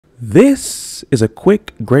This is a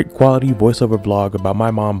quick, great quality voiceover vlog about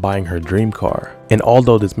my mom buying her dream car. And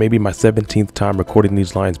although this may be my 17th time recording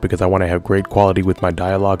these lines because I want to have great quality with my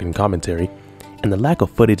dialogue and commentary, and the lack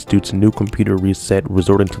of footage due to new computer reset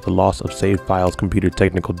resorting to the loss of saved files, computer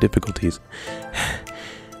technical difficulties,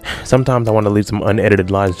 sometimes I want to leave some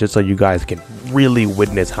unedited lines just so you guys can really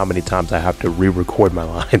witness how many times I have to re-record my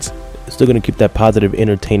lines. Still going to keep that positive,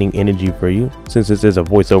 entertaining energy for you, since this is a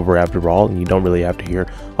voiceover after all, and you don't really have to hear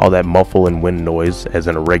all that muffle and wind noise as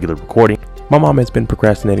in a regular recording. My mom has been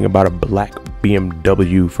procrastinating about a black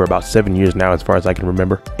BMW for about 7 years now, as far as I can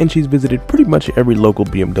remember, and she's visited pretty much every local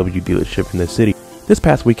BMW dealership in the city. This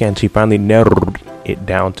past weekend, she finally narrowed it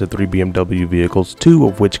down to 3 BMW vehicles, 2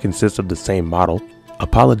 of which consist of the same model.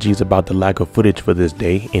 Apologies about the lack of footage for this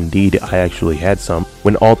day. Indeed, I actually had some,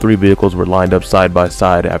 when all 3 vehicles were lined up side by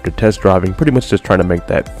side after test driving, pretty much just trying to make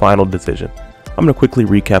that final decision. I'm going to quickly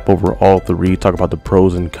recap over all 3, talk about the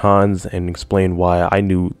pros and cons, and explain why I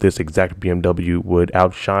knew this exact BMW would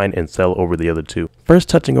outshine and sell over the other 2. First,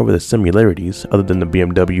 touching over the similarities, other than the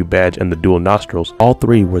BMW badge and the dual nostrils, all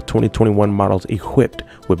 3 were 2021 models equipped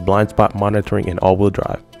with blind spot monitoring and all-wheel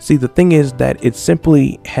drive. See, the thing is that it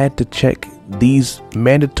simply had to check these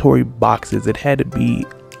mandatory boxes. It had to be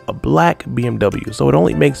a black BMW, so it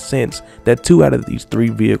only makes sense that 2 out of these 3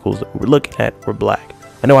 vehicles that we're looking at were black.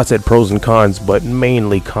 I know I said pros and cons, but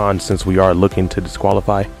mainly cons since we are looking to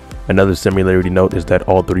disqualify. Another similarity note is that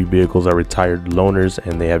all 3 vehicles are retired loaners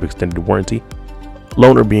and they have extended warranty.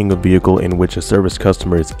 Loaner being a vehicle in which a service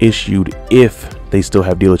customer is issued if they still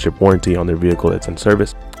have dealership warranty on their vehicle that's in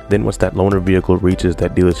service. Then once that loaner vehicle reaches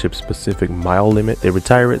that dealership specific mile limit, they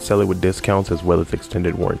retire it, sell it with discounts as well as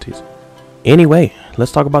extended warranties. Anyway,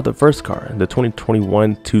 let's talk about the first car, the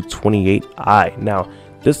 2021 228i. Now,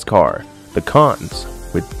 this car, the cons,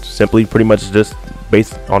 which simply pretty much just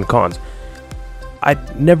based on cons. I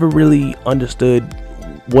never really understood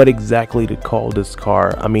what exactly to call this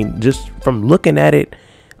car. I mean, just from looking at it,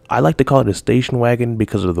 I like to call it a station wagon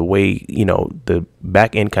because of the way, you know, the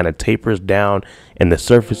back end kind of tapers down and the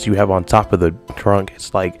surface you have on top of the trunk.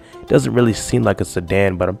 It's like, it doesn't really seem like a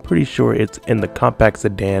sedan, but I'm pretty sure it's in the compact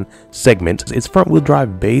sedan segment. It's front wheel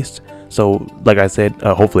drive based. So like I said,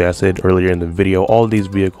 hopefully I said earlier in the video, all these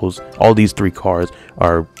vehicles, all these 3 cars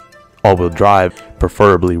are all wheel drive,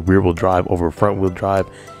 preferably rear wheel drive over front wheel drive.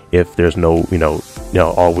 If there's no, you know,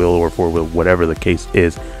 all wheel or 4 wheel, whatever the case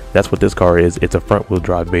is. That's what this car is. It's a front wheel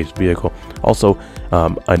drive based vehicle. Also,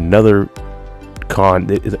 another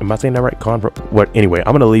con, am I saying that right? Con, what? Anyway,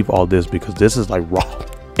 I'm going to leave all this because this is like raw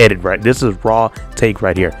edit, right? This is raw take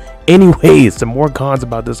right here. Anyways, some more cons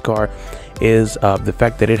about this car is the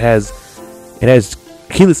fact that it has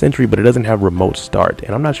keyless entry, but it doesn't have remote start.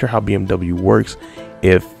 And I'm not sure how BMW works.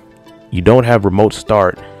 If you don't have remote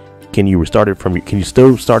start, can you restart it from can you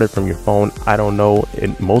still start it from your phone? I don't know.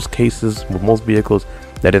 In most cases, with most vehicles,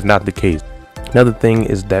 that is not the case. Another thing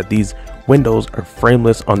is that these windows are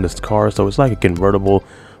frameless on this car, so it's like a convertible.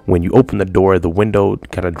 When you open the door, the window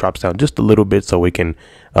kind of drops down just a little bit so it can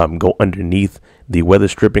go underneath the weather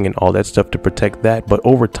stripping and all that stuff to protect that. But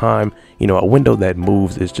over time, you know, a window that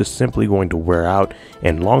moves is just simply going to wear out,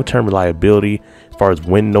 and long-term reliability as far as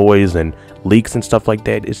wind noise and leaks and stuff like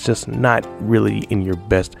that, it's just not really in your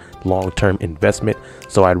best long-term investment.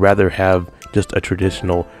 So I'd rather have just a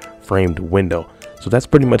traditional framed window. So that's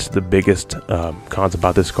pretty much the biggest cons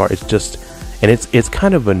about this car. It's just, and it's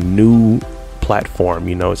kind of a new platform,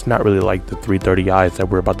 you know. It's not really like the 330i's that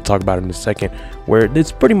we're about to talk about in a second, where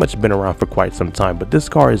it's pretty much been around for quite some time. But this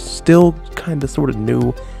car is still kind of sort of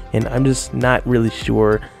new, and I'm just not really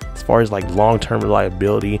sure as far as like long-term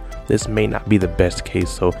reliability. This may not be the best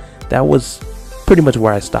case. So that was pretty much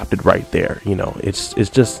where I stopped it right there. You know, it's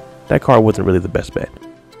just that car wasn't really the best bet.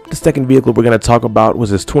 The second vehicle we're going to talk about was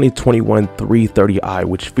this 2021 330i,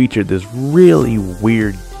 which featured this really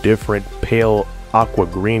weird, different, pale aqua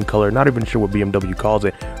green color. Not even sure what BMW calls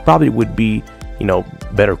it. Probably would be, you know,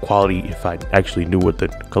 better quality if I actually knew what the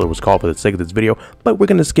color was called for the sake of this video, but we're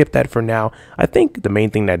going to skip that for now. I think the main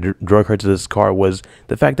thing that drove her to this car was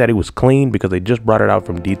the fact that it was clean, because they just brought it out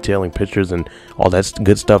from detailing pictures and all that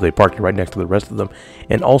good stuff. They parked it right next to the rest of them.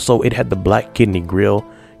 And also it had the black kidney grille,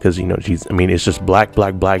 because, you know, it's just black.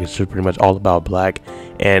 It's just pretty much all about black.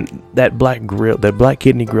 And that black grill, that black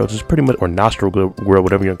kidney grill, just pretty much, or nostril grill,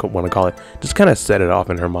 whatever you want to call it, just kind of set it off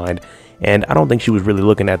in her mind. And I don't think she was really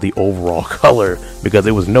looking at the overall color, because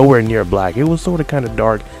it was nowhere near black. It was sort of kind of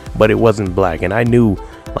dark, but it wasn't black. And I knew,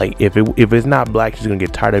 like, if it's not black, she's gonna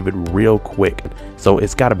get tired of it real quick. So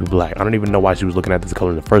it's got to be black. I don't even know why she was looking at this color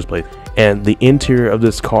in the first place. And the interior of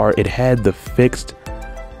this car, it had the fixed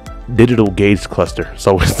digital gauge cluster.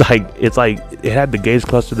 So it's like it had the gauge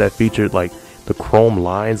cluster that featured like the chrome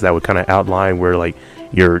lines that would kind of outline where like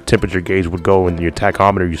your temperature gauge would go, and your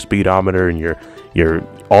tachometer, your speedometer, and your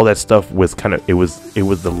all that stuff was kind of, it was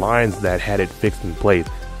the lines that had it fixed in place,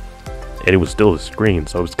 and it was still a screen.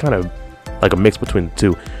 So it's kind of like a mix between the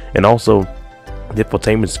two. And also the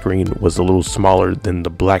infotainment screen was a little smaller than the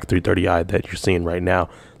black 330i that you're seeing right now.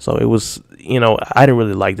 So it was, you know, I didn't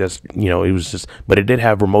really like this, you know, it was just, but it did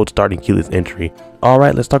have remote start and keyless entry. All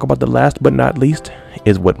right, let's talk about the last but not least,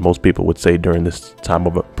 is what most people would say during this time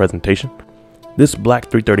of a presentation. This black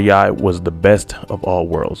 330i was the best of all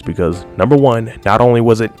worlds because, number one, not only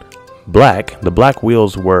was it black, the black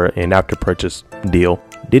wheels were an after purchase deal.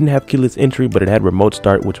 Didn't have keyless entry, but it had remote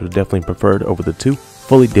start, which was definitely preferred over the two.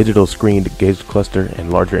 Fully digital screened gauge cluster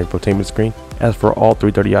and larger infotainment screen. As for all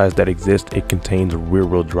 330i's that exist, it contains rear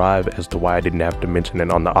wheel drive, as to why I didn't have to mention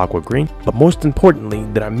it on the aqua green. But most importantly,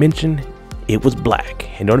 did I mention it was black?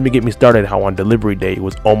 And don't even get me started how on delivery day it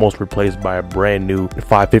was almost replaced by a brand new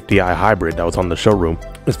 550i hybrid that was on the showroom.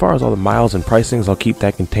 As far as all the miles and pricings, I'll keep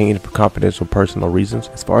that contained for confidential personal reasons.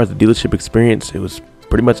 As far as the dealership experience, it was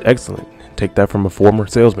pretty much excellent. Take that from a former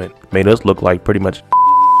salesman. Made us look like pretty much.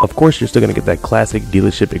 Of course, you're still going to get that classic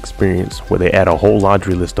dealership experience where they add a whole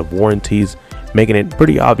laundry list of warranties, making it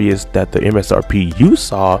pretty obvious that the MSRP you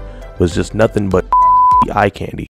saw was just nothing but eye candy.